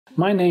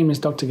My name is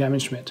Dr. Gavin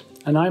Schmidt,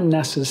 and I'm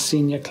NASA's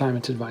Senior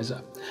Climate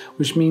Advisor,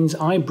 which means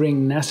I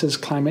bring NASA's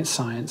climate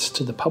science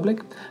to the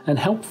public and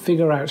help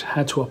figure out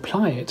how to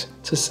apply it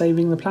to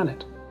saving the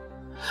planet.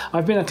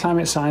 I've been a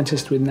climate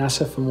scientist with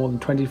NASA for more than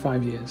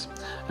 25 years,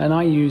 and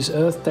I use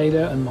Earth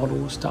data and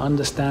models to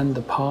understand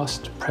the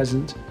past,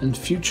 present, and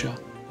future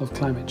of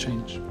climate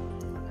change.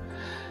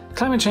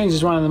 Climate change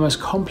is one of the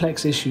most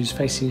complex issues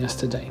facing us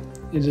today.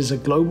 It is a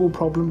global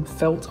problem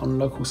felt on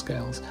local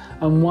scales,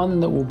 and one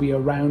that will be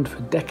around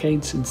for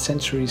decades and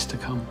centuries to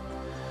come.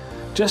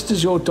 Just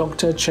as your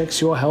doctor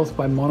checks your health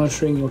by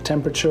monitoring your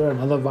temperature and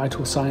other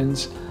vital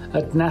signs,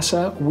 at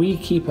NASA we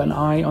keep an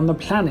eye on the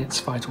planet's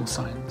vital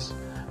signs.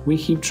 We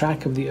keep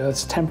track of the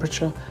Earth's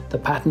temperature, the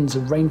patterns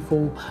of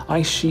rainfall,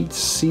 ice sheets,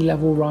 sea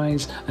level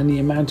rise, and the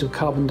amount of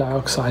carbon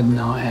dioxide in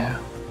our air.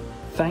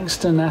 Thanks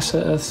to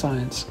NASA Earth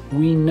Science,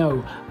 we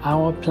know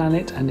our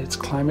planet and its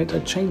climate are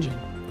changing.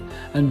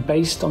 And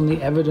based on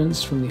the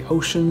evidence from the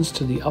oceans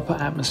to the upper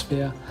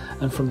atmosphere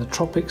and from the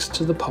tropics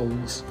to the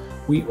poles,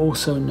 we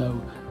also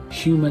know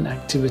human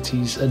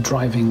activities are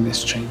driving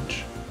this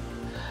change.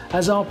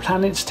 As our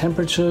planet's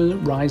temperature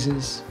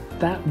rises,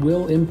 that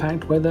will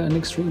impact weather and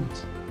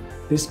extremes.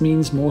 This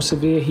means more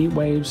severe heat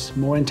waves,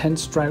 more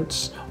intense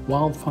droughts,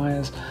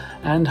 wildfires,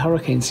 and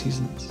hurricane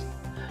seasons.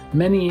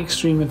 Many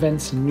extreme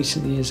events in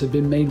recent years have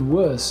been made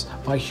worse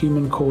by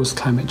human-caused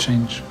climate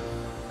change.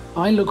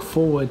 I look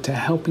forward to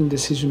helping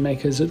decision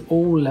makers at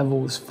all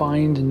levels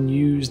find and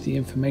use the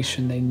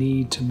information they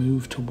need to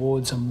move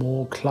towards a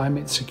more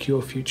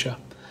climate-secure future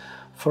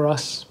for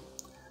us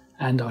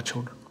and our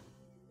children.